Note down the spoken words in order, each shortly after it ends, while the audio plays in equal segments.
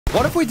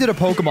What if we did a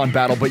Pokemon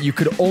battle, but you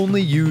could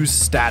only use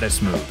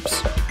status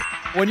moves?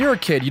 When you're a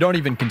kid, you don't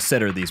even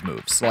consider these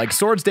moves. Like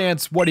Swords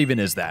Dance, what even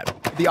is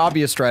that? The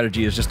obvious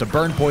strategy is just to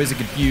burn, poison,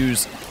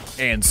 confuse,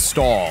 and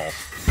stall.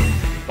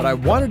 But I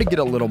wanted to get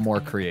a little more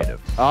creative.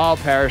 Oh,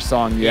 Perish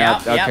Song.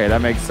 Yeah. Okay,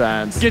 that makes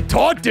sense. Get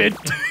taunted!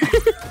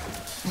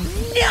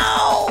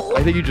 No!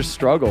 I think you just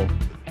struggle.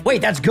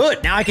 Wait, that's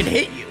good. Now I can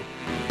hit you.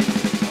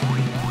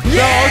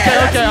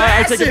 Yeah, okay.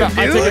 I take it back.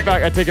 massive,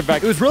 I take it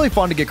back. It was really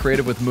fun to get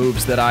creative with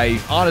moves that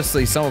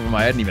honestly, some of them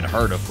I hadn't even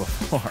heard of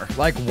before.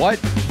 Like, what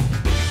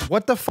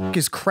the fuck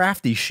is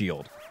Crafty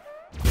Shield?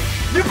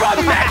 You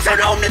brought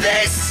Metronome to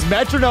this?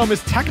 Metronome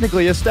is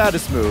technically a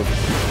status move.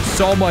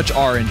 So much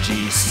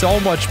RNG, so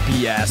much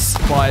BS,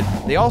 but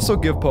they also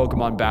give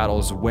Pokemon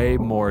battles way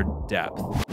more depth.